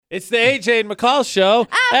It's the AJ and McCall show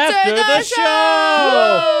After the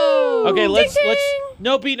show. Okay, let's Ding, ding.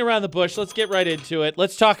 no beating around the bush. Let's get right into it.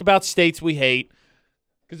 Let's talk about states we hate,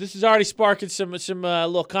 because this is already sparking some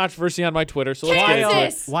little controversy on my Twitter. So let's get into it.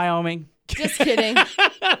 Kansas. Wyoming. Just kidding.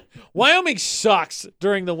 Wyoming sucks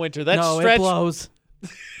during the winter. That No, stretch. it blows.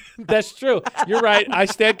 That's true. You're right. I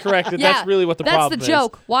stand corrected. That's really what the problem is. That's the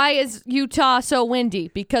joke. Why is Utah so windy?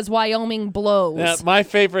 Because Wyoming blows. Yeah, my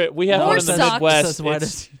favorite. We have Or one in the sucks.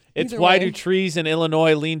 Midwest. It's Either why way. do trees in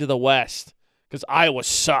Illinois lean to the west? Because Iowa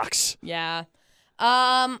sucks. Yeah.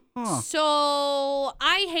 So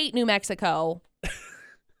I hate New Mexico.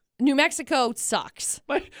 New Mexico sucks.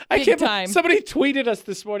 I Big can't. time. Somebody tweeted us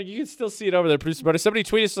this morning. You can still see it over there, Producer Butterz. Somebody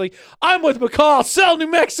tweeted us like, "I'm with McCall. Sell New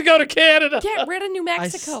Mexico to Canada." Get rid of New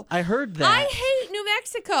Mexico. I heard that. I hate New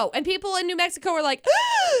Mexico. And people in New Mexico are like,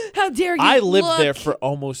 how dare you? I lived Look. there for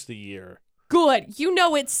almost a year. Good. You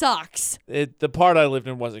know it sucks. The part I lived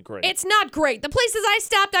in wasn't great. It's not great. The places I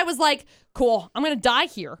stopped, I was like, cool, I'm going to die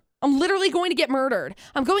here. I'm literally going to get murdered.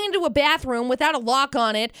 I'm going into a bathroom without a lock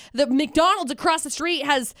on it. The McDonald's across the street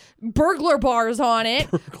has burglar bars on it.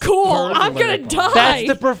 Cool. I'm going to die. That's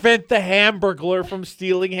to prevent the Hamburglar from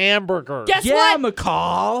stealing hamburgers. Guess yeah, what?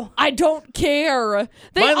 McCall. I don't care.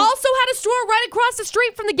 They My- also had a store right across the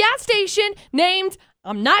street from the gas station named,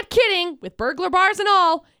 I'm not kidding, with burglar bars and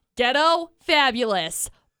all, Ghetto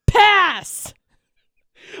Fabulous. Pass.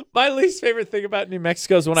 My least favorite thing about New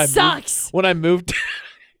Mexico is when I Sucks. moved.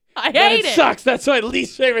 I And hate it sucks. That's my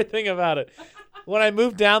least favorite thing about it. When I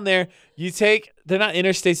moved down there, they're not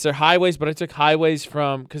interstates, they're highways, but I took highways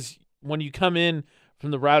because when you come in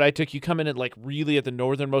from the route I took, you come in at like really at the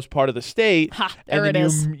northernmost part of the state. Ha, there and it then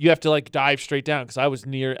is. you have to like dive straight down, because I was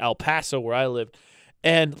near El Paso where I lived.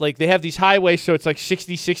 And like they have these highways, so it's like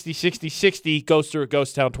 60, 60, 60, 60, goes through a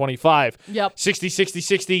ghost town 25. Yep. 60, 60,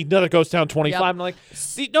 60, another ghost town 25. Yep. I'm like,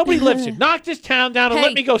 see, nobody lives here. Knock this town down and Hey.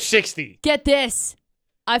 let me go 60. Get this.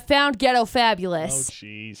 I found Ghetto Oh, Fabulous.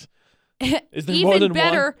 jeez. Is there Even more than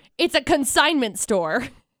better, it's a consignment store.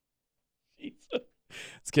 one?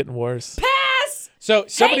 It's getting worse. Pass! So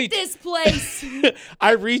somebody, Hate this place.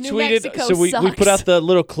 I retweeted. Mexico So we put sucks. out the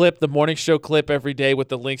little clip, the morning show clip every day with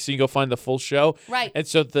the link, so you can go find the full show. Right. And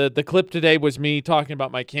so the clip today was me talking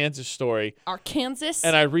about my Kansas story, Arkansas.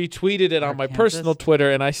 and I retweeted it on my Kansas? personal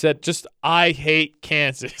Twitter, and I said, I hate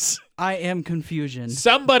Kansas. I am confusion.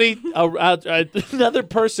 Somebody, another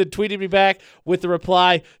person tweeted me back with the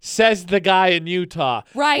reply, says the guy in Utah.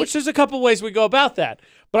 Right. Which there's a couple ways we go about that.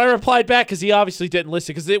 But I replied back because he obviously didn't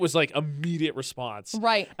listen, because it was like immediate response.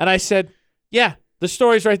 Right. And I said, yeah, the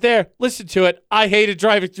story's right there. Listen to it. I hated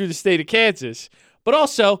driving through the state of Kansas. But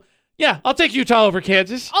also, yeah, I'll take Utah over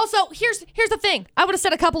Kansas. Also, here's the thing. I would have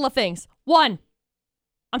said a couple of things. One,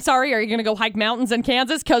 I'm sorry, are you going to go hike mountains in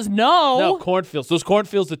Kansas? Because No, cornfields. Those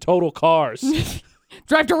cornfields, the total cars.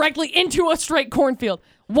 Drive directly into a straight cornfield.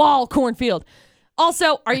 Wall cornfield.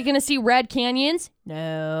 Also, are you going to see red canyons?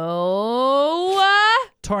 No.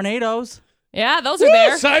 Tornadoes. Yeah, those are Woo,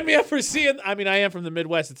 there. sign me up for seeing. I mean, I am from the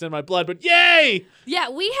Midwest. It's in my blood, but yay! Yeah,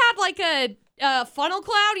 we had like a funnel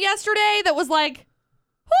cloud yesterday that was like,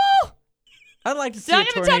 whoo. I'd like to see Not a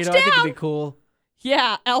even tornado. I think it'd touchdown. be cool.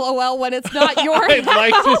 Yeah, LOL when it's not your I'd house.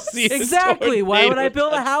 like to see a Exactly. Why would I tornado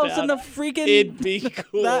build a house in the touchdown. freaking It'd be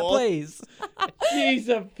cool. that place?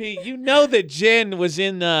 Jeez, Pete. You know that Jen was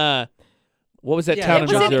in what was that Yeah, town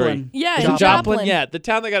it in was in- Missouri? Yeah, Is in it Joplin. Yeah, the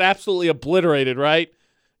town that got absolutely obliterated, right?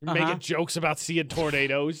 You're Uh-huh. making jokes about seeing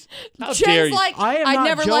tornadoes. How Jen's dare you? like, I am I'd not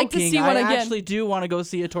never joking. like to see one I again. actually do want to go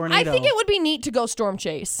see a tornado. I think it would be neat to go storm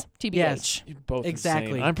chase, TBH. Yes. You're both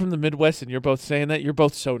Exactly. insane. I'm from the Midwest, and you're both saying that. You're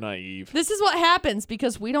both so naive. This is what happens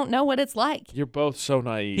because we don't know what it's like. You're both so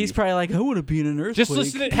naive. He's probably like, I want to be in an earthquake. just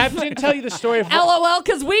listen to have Jen tell you the story of LOL,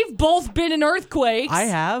 because we've both been in earthquakes. I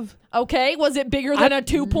have. Okay, was it bigger than I've a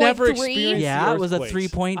 2.3? never experienced Yeah, it was a earthquakes.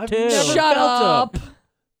 3.2. I've never Shut felt up.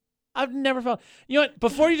 I've never felt. You know what?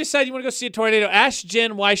 Before you decide you want to go see a tornado, ask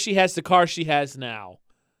Jen why she has the car she has now.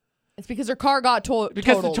 It's because her car got Because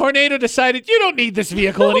totaled. the tornado decided you don't need this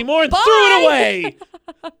vehicle anymore and Bye. threw it away.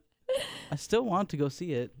 I still want to go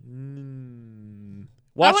see it.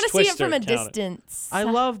 Watch I want to see it Twister, from a count it. distance. I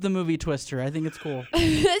love the movie Twister. I think it's cool. So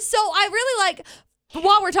I really like.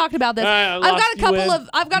 While we're talking about this, All right, I I've got lost a you couple in.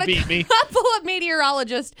 of You beat me. couple of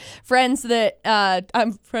meteorologist friends that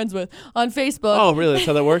I'm friends with on Facebook. Oh, really? That's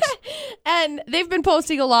how that works? And they've been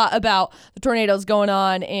posting a lot about the tornadoes going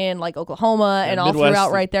on in like Oklahoma and all Midwest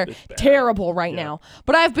throughout right there. is bad. Terrible right now.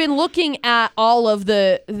 But I've been looking at all of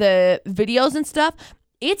the videos and stuff.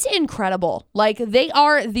 It's incredible. Like, they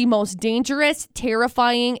are the most dangerous,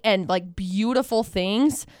 terrifying, and like beautiful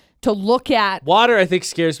things to look at. Water, I think,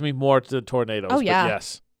 scares me more than tornadoes. Oh, yeah. But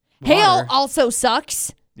yes. Hail Water. also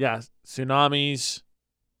sucks. Yeah, tsunamis.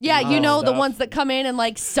 Yeah, you Oh, know the stuff. ones that come in and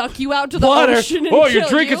like suck you out to the Water. ocean and Oh, you're kill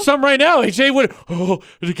drinking you. some right now. AJ would. Oh,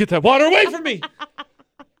 get that water away from me.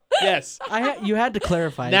 Yes. You had to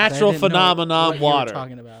clarify. 'cause Natural I didn't know phenomenon, what you were water.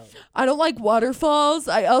 talking about. I don't like waterfalls.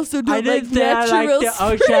 I also don't like did that, natural like the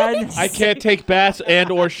ocean. springs. I can't take baths and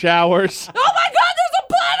or showers. Oh my God, there's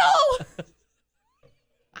a puddle!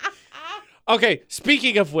 Okay,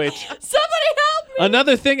 speaking of which, Somebody help me!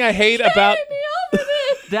 another thing I hate about. Carry me over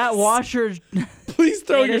this. That washer. Please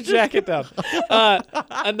throw your jacket down.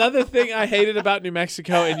 Another thing I hated about New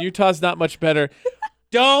Mexico, and Utah's not much better.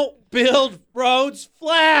 Don't build roads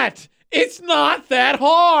flat. It's not that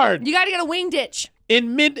hard. You got to get a wing ditch.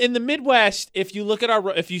 In the Midwest, if you look at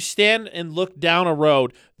if you stand and look down a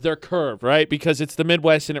road, they're curved, right? Because it's the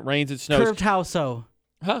Midwest and it rains and snows. Curved how so?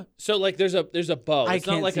 Huh? So like there's a bow. I It's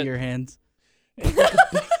can't not like see your hands.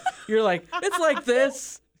 You're like, it's like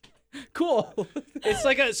this. Cool. It's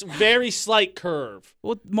like a very slight curve.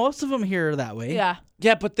 Well, most of them here are that way. Yeah.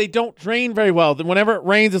 Yeah, but they don't drain very well. Then whenever it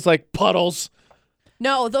rains, it's like puddles.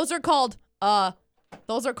 No, those are called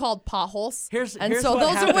potholes. Here's so what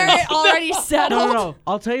those happens. are where it already settled. No.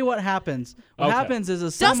 I'll tell you what happens. What Okay. happens is a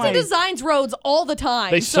Dustin semi. designs roads all the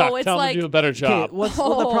time. They so suck. it's Tell them like to do a better job. Okay, well,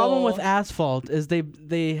 the problem with Oh. asphalt is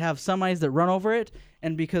they have semis that run over it,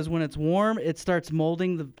 and because when it's warm, it starts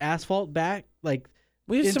molding the asphalt back. Like,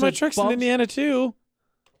 We have into semi trucks in bumps. Indiana too.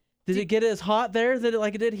 did it get as hot there that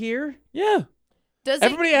like it did here? Yeah. does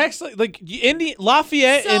Everybody acts like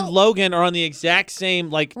Lafayette and So- Logan are on the exact same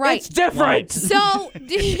like. Right. It's different. So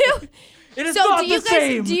do you It is so not do you the guys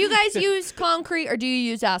same. do you guys use concrete or do you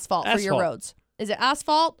use asphalt for your Asphalt. roads? Is it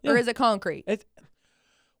asphalt or Yeah. is it concrete?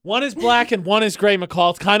 One is black and one is gray,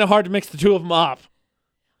 McCall. It's kind of hard to mix the two of them up.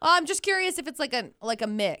 I'm just curious if it's like a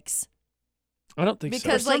mix. I don't think For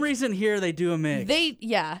Because some like reason here they do a mix.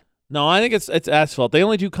 yeah. No, I think it's asphalt. They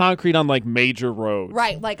only do concrete on like major roads.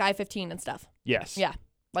 Right, like I-15 and stuff. Yes. Yeah.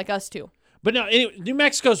 Like us too. But no, anyway, New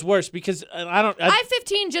Mexico's worse because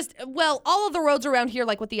I-15 just all of the roads around here,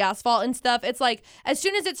 like with the asphalt and stuff, it's like as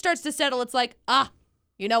soon as it starts to settle, it's like,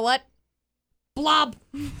 you know what? Blob.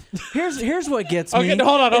 Here's what gets Okay, me.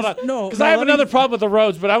 hold on. No, Because I have let me- another problem with the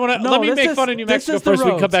roads, but I want to No, let me this make is- fun of New this Mexico is the first.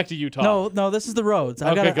 We can come roads. back to Utah. No, this is the roads.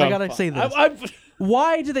 I Okay, gotta say this.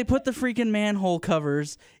 Why do they put the freaking manhole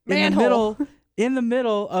covers Manhole. in the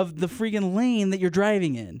middle of the freaking lane that you're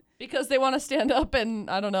driving in? Because they want to stand up and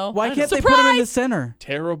I don't know. Why can't they Surprise! put them in the center?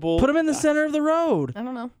 Terrible. Put them in the center of the road. I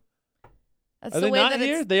don't know. That's Are the they way not that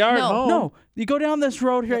here? it's, They are at no. home. No, you go down this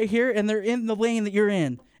road right here, and they're in the lane that you're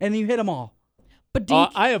in, and you hit them all. But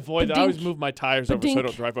dink. I avoid it. I always Badink. move my tires over so I Badink.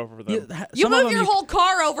 don't drive over them. You Some of move them your whole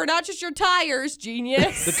car over, not just your tires,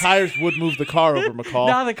 genius. The tires would move the car over, McCall.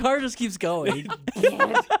 Nah, the car just keeps going.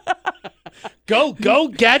 Go,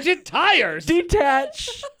 gadget tires.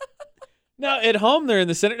 Detach. No, at home they're in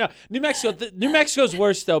the center. No, New Mexico. New Mexico's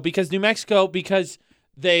worse though because it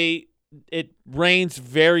rains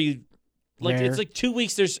very, like Rare. it's like 2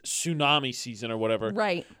 weeks. There's tsunami season or whatever.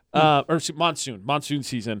 Right. Monsoon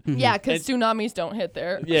season. Yeah, because tsunamis don't hit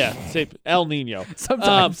there. Yeah, say El Nino.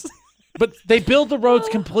 Sometimes. But they build the roads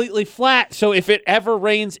completely flat, so if it ever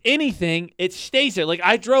rains anything, it stays there. Like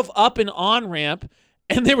I drove up an on-ramp,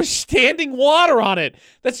 and there was standing water on it.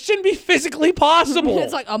 That shouldn't be physically possible.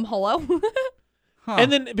 It's like, hello? Huh.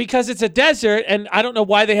 And then because it's a desert, and I don't know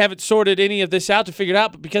why they haven't sorted any of this out to figure it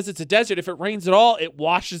out, but because it's a desert, if it rains at all, it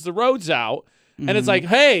washes the roads out. And it's like,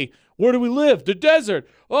 hey, where do we live? The desert.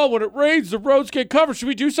 Oh, when it rains, the roads get covered. Should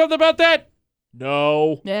we do something about that?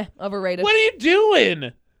 No. Yeah, overrated. What are you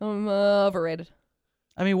doing? Overrated.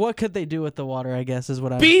 I mean, what could they do with the water, I guess, is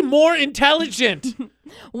what I'm... Be more intelligent.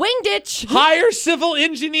 Wing ditch. Hire civil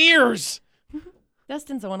engineers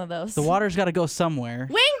Dustin's one of those. The water's got to go somewhere.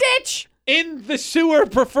 Wing ditch. in the sewer,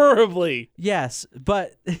 preferably. Yes,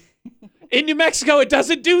 but... In New Mexico, it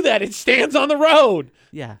doesn't do that. It stands on the road.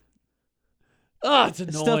 yeah. Oh, it's It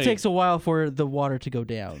annoying. still takes a while for the water to go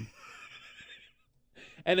down.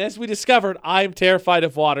 And as we discovered, I'm terrified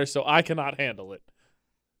of water, so I cannot handle it.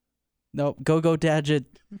 Nope. Go gadget,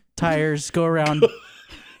 tires, go around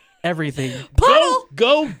everything. Puddle.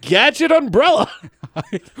 Go gadget umbrella.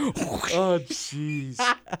 Oh, jeez.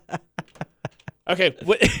 Okay,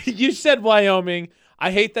 you said Wyoming. I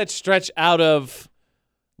hate that stretch out of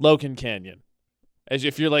Logan Canyon. As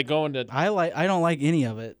if you're like going to. I don't like any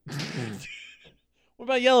of it. What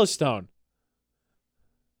about Yellowstone?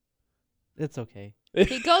 It's okay.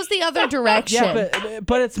 He goes the other direction. Yeah,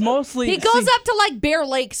 but it's mostly... he goes up to like Bear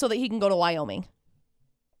Lake so that he can go to Wyoming.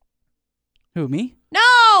 Who, me?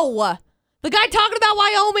 No! The guy talking about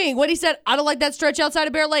Wyoming when he said, I don't like that stretch outside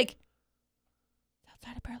of Bear Lake.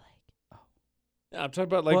 Outside of Bear Lake. Yeah, I'm talking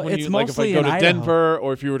about like Well, when it's you like if I mostly go in to Idaho. Denver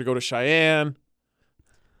or if you were to go to Cheyenne.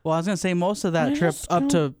 Well, I was gonna say most of that I trip just up don't-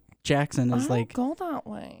 to Jackson I is don't like go that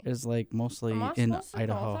way. mostly Am I in supposed to go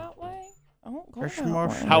Idaho. that way? I don't go Question that mark?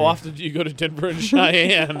 way. How often do you go to Denver and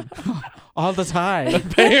Cheyenne? All the time.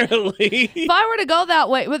 Apparently. If I were to go that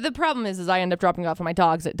way, but the problem is I end up dropping off my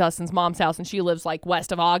dogs at Dustin's mom's house, and she lives like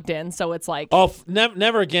west of Ogden, so it's like Oh,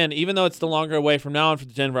 never again. Even though it's the longer way from now on for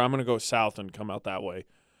Denver, I'm gonna go south and come out that way.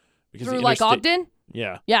 Because through the like interstate- Ogden.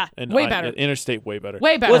 Yeah. Yeah, And way better. Interstate way better.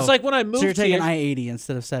 Way better. Well, it's like when I moved So you're taking here. I-80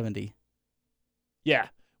 instead of 70. Yeah.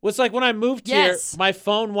 Well, it's like when I moved Yes. here, my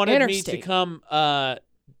phone wanted me to Interstate. come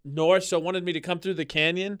north, so it wanted me to come through the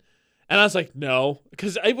canyon. And I was like, no,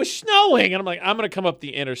 because it was snowing. And I'm like, I'm going to come up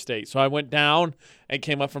the interstate. So I went down and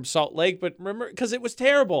came up from Salt Lake. But remember, because it was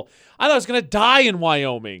terrible. I thought I was going to die in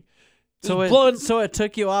Wyoming. So it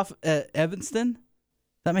took you off at Evanston?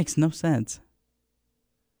 That makes no sense.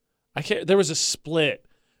 There was a split.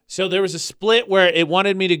 So there was a split where it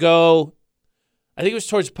wanted me to go, I think it was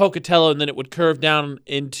towards Pocatello, and then it would curve down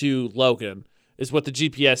into Logan, is what the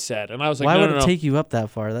GPS said. And I was like, Why no, would no, it no. take you up that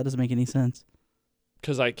far? That doesn't make any sense.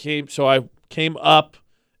 Because I came up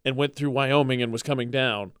and went through Wyoming and was coming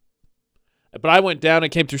down. But I went down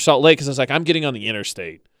and came through Salt Lake because I was like, I'm getting on the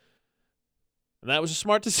interstate. And that was a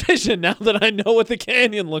smart decision now that I know what the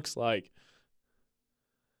canyon looks like.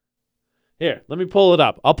 Here, let me pull it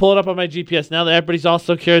up. I'll pull it up on my GPS now that everybody's all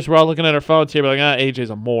so curious. We're all looking at our phones here. We're like, AJ's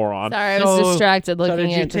a moron. Sorry, I was distracted so looking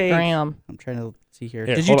did you at the take- gram. I'm trying to see here.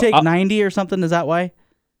 Here, Did you hold on. take 90 or something? Is that why?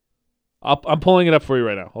 I'm pulling it up for you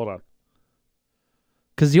right now. Hold on.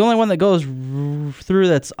 Because the only one that goes through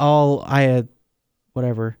that's all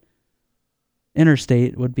whatever,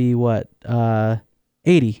 interstate would be what?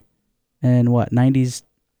 80. And what? 90s?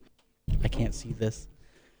 I can't see this.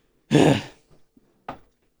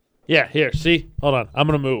 Yeah, here. See? Hold on. I'm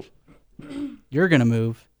going to move. You're going to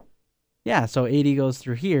move. Yeah, so 80 goes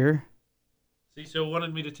through here. See, so it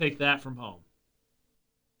wanted me to take that from home.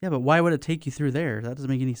 Yeah, but why would it take you through there? That doesn't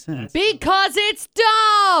make any sense. Because it's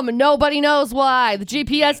dumb. Nobody knows why. The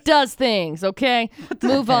GPS does things, okay?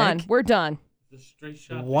 Move on. heck? We're done. The straight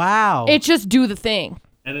shot. Wow. It just do the thing.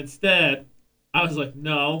 And instead, I was like,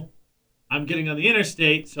 no, I'm getting on the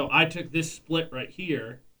interstate. So I took this split right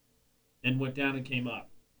here and went down and came up.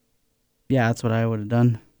 Yeah, that's what I would have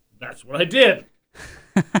done. That's what I did.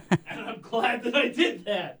 And I'm glad that I did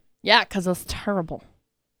that. Yeah, because it was terrible.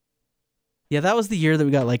 Yeah, that was the year that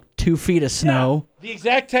we got like 2 feet of snow. Yeah. The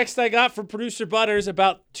exact text I got from Producer Butterz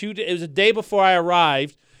about it was a day before I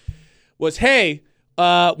arrived, was, hey,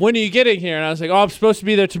 when are you getting here? And I was like, oh, I'm supposed to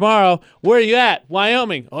be there tomorrow. Where are you at?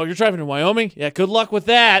 Wyoming. Oh, you're driving to Wyoming? Yeah, good luck with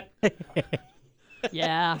that.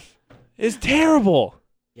 Yeah. It's terrible.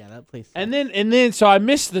 Yeah, that place. And then so I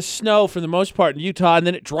missed the snow for the most part in Utah, and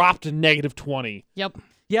then it dropped to -20. Yep.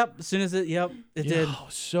 Yep, as soon as it did. Oh,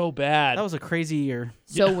 so bad. That was a crazy year.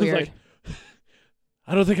 So I was weird. like,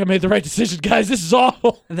 I don't think I made the right decision, guys. This is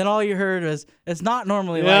awful. And then all you heard was, it's not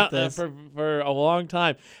normally Yeah, like this. for a long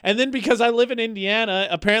time. And then because I live in Indiana,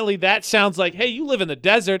 apparently that sounds like, hey, you live in the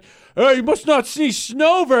desert. Oh, you must not see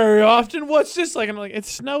snow very often. What's this like? I'm like, it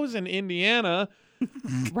snows in Indiana.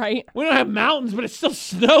 Right? We don't have mountains, but it still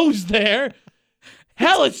snows there.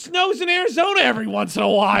 Hell, it snows in Arizona every once in a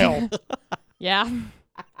while. Yeah.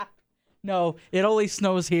 No, it only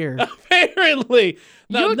snows here. Apparently.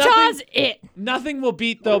 No, Utah's it. Nothing will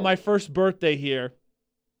beat, though, my first birthday here.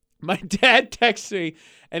 My dad texts me,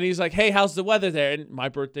 and he's like, hey, how's the weather there? And my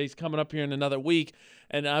birthday's coming up here in another week.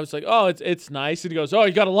 And I was like, oh, it's nice. And he goes, oh,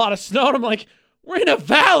 you got a lot of snow? And I'm like, we're in a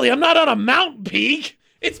valley. I'm not on a mountain peak.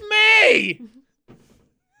 It's May.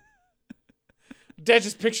 Dad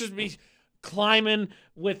just pictures me climbing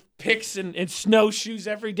with picks and snowshoes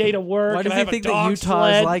every day to work. Why does and I he have a think that dog Utah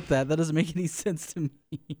sled. is like that? That doesn't make any sense to me.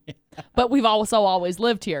 But we've also always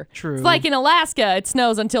lived here. True. It's like in Alaska, it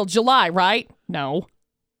snows until July, right? No.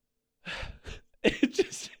 It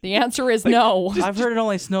just, The answer is no. I've heard it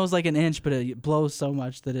only snows like an inch, but it blows so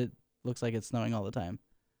much that it looks like it's snowing all the time.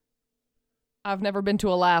 I've never been to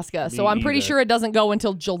Alaska, so Me I'm pretty either. sure it doesn't go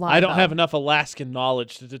until July. I don't though. have enough Alaskan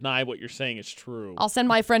knowledge to deny what you're saying is true. I'll send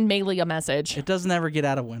my friend Maylee a message. It doesn't ever get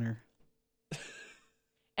out of winter.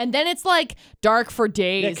 And then it's like dark for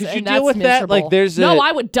days. Yeah, could you and deal that's with that? miserable. Like, there's no, a-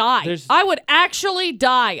 I would die. there's- I would actually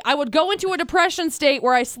die. I would go into a depression state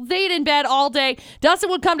where I stayed in bed all day. Dustin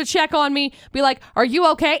would come to check on me, be like, "Are you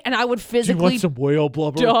okay?" And I would Do you physically want some whale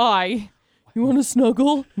blubber? die. You want to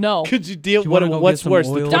snuggle? No. Could you deal? Do you wanna go What's get some worse,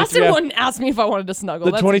 oil? the Dustin 23 hours, wouldn't ask me if I wanted to snuggle.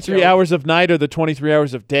 the That's a 23 joke. hours of night or the 23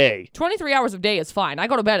 hours of day? 23 hours of day is fine. I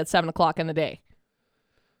go to bed at 7 o'clock in the day.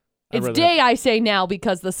 I'd It's rather day, I say now,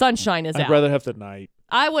 because the sunshine is I'd out. rather have the night.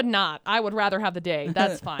 I would not. I would rather have the day.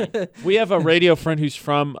 That's fine. We have a radio friend who's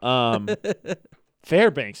from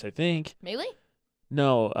Fairbanks, I think. Really?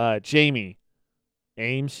 No, Jamie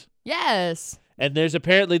Ames. Yes. And there's a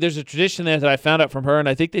tradition there that I found out from her, and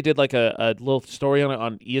I think they did like a little story on it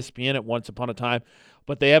on ESPN at once upon a time.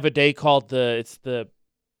 But they have a day called I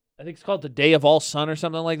think it's called the Day of All Sun or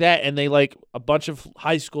something like that. And they like a bunch of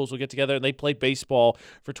high schools will get together and they play baseball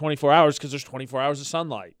for 24 hours because there's 24 hours of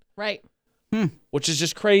sunlight. Right. Which is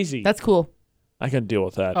just crazy. That's cool. I couldn't deal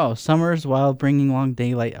with that. Oh, summers while bringing long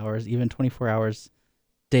daylight hours, even 24 hours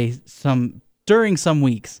during some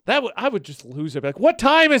weeks. I would just lose it. Like, what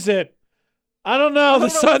time is it? I don't know. The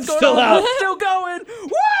sun's still out. It's still going.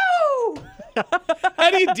 Woo!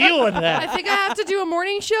 How do you deal with I that? think I have to do a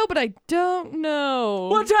morning show, but I don't know.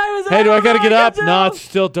 What time is it? Hey, do I got to get up? No, No, it's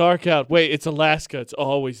still dark out. Wait, it's Alaska. It's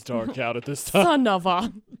always dark out at this time. Son of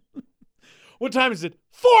a. What time is it?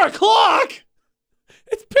 4 o'clock.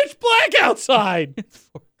 It's pitch black outside. It's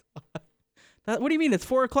 4 o'clock. What do you mean? It's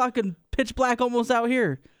 4 o'clock and pitch black almost out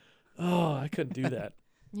here. Oh, I couldn't do that.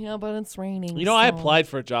 Yeah, but it's raining. You know, I so- applied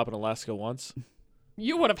for a job in Alaska once.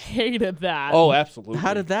 You would have hated that. Oh, absolutely.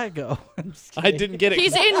 How did that go? I didn't get it.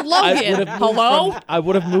 He's in I would Logan. have moved Hello? I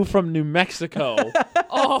would have moved from New Mexico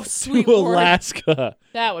Oh, sweet to Lord. Alaska.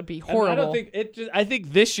 That would be And horrible. I don't think it. I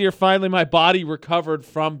think this year finally my body recovered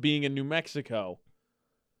from being in New Mexico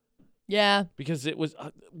Yeah. because it was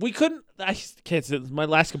we couldn't. I can't say this is my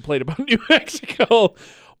last complaint about New Mexico.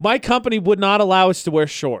 My company would not allow us to wear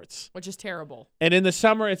shorts, Which is terrible. and in the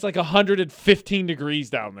summer it's like 115 degrees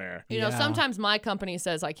down there. You know, Yeah. sometimes my company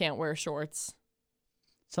says I can't wear shorts.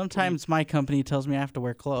 Sometimes my company tells me I have to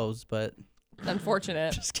wear clothes, but It's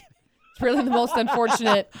unfortunate. just kidding. It's really the most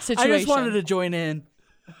unfortunate situation. I just wanted to join in.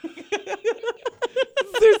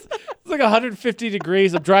 It's like 150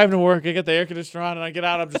 degrees. I'm driving to work. I get the air conditioner on, and I get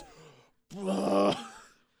out. I'm just.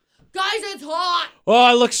 Guys, it's hot. Oh,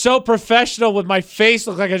 I look so professional with my face.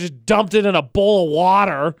 Look like I just dumped it in a bowl of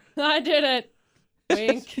water. I did it.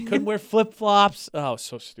 Wink. Couldn't wear flip flops. Oh,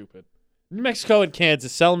 so stupid. New Mexico and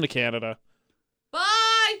Kansas. Sell them to Canada.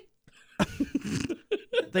 Bye.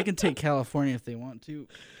 They can take California if they want to.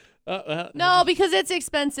 No, because it's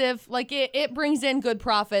expensive. Like it brings in good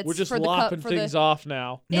profits. We're just for lopping the things off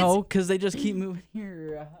now. No, because they just keep moving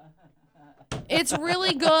here. It's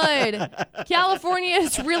really good. California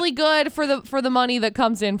is really good for the money that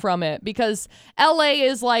comes in from it because LA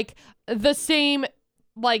is like the same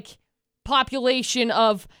like population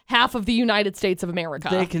of half of the United States of America.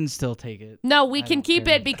 They can still take it. No, we I can don't keep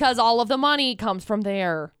care. it because all of the money comes from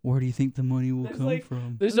there. Where do you think the money will come like-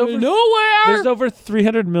 from? There's over Nowhere. There's over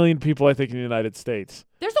 300 million people, I think, in the United States.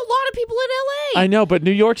 There's a lot of people in LA. I know, but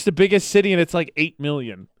New York's the biggest city, and it's like 8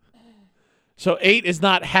 million. So 8 is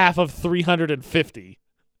not half of 350.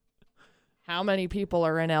 How many people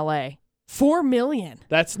are in LA? 4 million.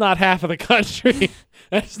 That's not half of the country.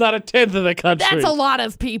 That's not a tenth of the country. That's a lot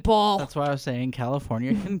of people. That's why I was saying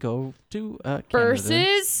California can go to Canada.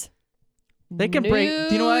 Versus They can break.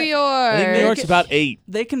 Do you know what? New York. I think New York's about 8.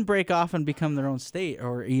 They can break off and become their own state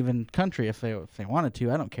or even country if they wanted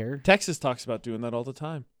to. I don't care. Texas talks about doing that all the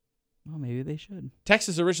time. Well, maybe they should.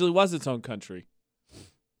 Texas originally was its own country.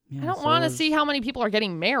 Yeah, I don't so want to is- see how many people are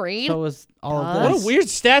getting married. So is all of Duh. What this. a weird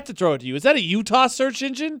stat to throw at you. Is that a Utah search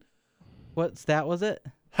engine? What stat was it?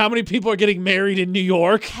 How many people are getting married in New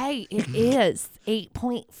York? Hey, it is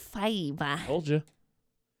 8.5. Told you.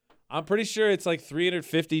 I'm pretty sure it's like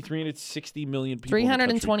 350, 360 million people. in the country.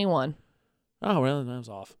 321. Oh, really? That was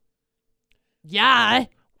off. Yeah.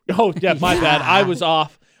 Oh, yeah, my bad. I was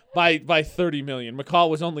off by 30 million. McCall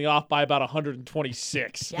was only off by about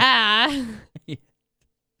 126. Yeah.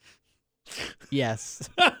 Yes.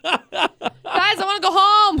 Guys, I want to go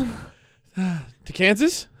home. To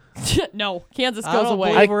Kansas? No, Kansas I goes don't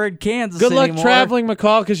away. believe we're in Kansas Good luck anymore. traveling,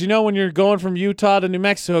 McCall, because you know when you're going from Utah to New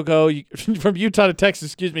Mexico, from Utah to Texas,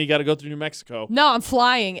 excuse me, you got to go through New Mexico. No, I'm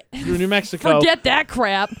flying. Through New Mexico. Forget that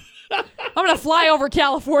crap. I'm going to fly over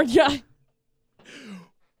California.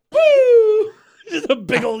 Woo! Just a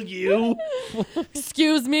big old U.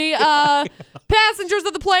 Excuse me. Passengers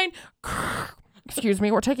of the plane. Excuse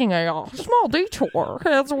me, we're taking a small detour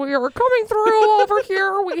as we are coming through over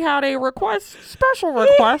here. We had a special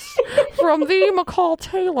request from the McCall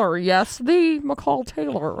Taylor. Yes, the McCall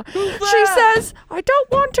Taylor. She says, I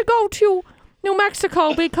don't want to go to New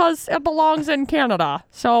Mexico because it belongs in Canada.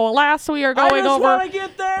 So, alas, we are going over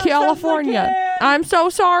California. I'm so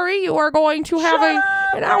sorry. You are going to have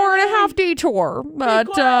an hour and a half detour. But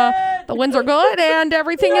the winds are good and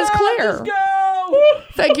everything is clear.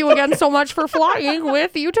 Thank you again so much for flying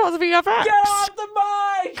with Utah's VFX. Get off the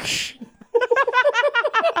mic!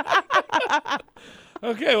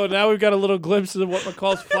 Okay, well, now we've got a little glimpse of what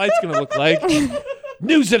McCall's flight's going to look like.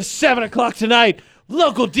 News at 7 o'clock tonight.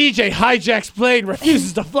 Local DJ hijacks plane,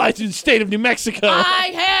 refuses to fly to the state of New Mexico.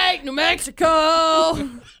 I hate New Mexico.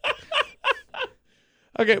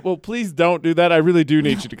 Okay, well, please don't do that. I really do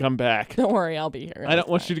need you to come back. Don't worry, I'll be here. I don't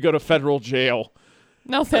want you to go to federal jail.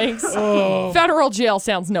 No thanks. Oh. Federal jail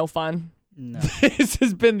sounds no fun. No. This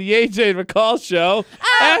has been the AJ and McCall Show.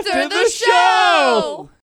 After the show!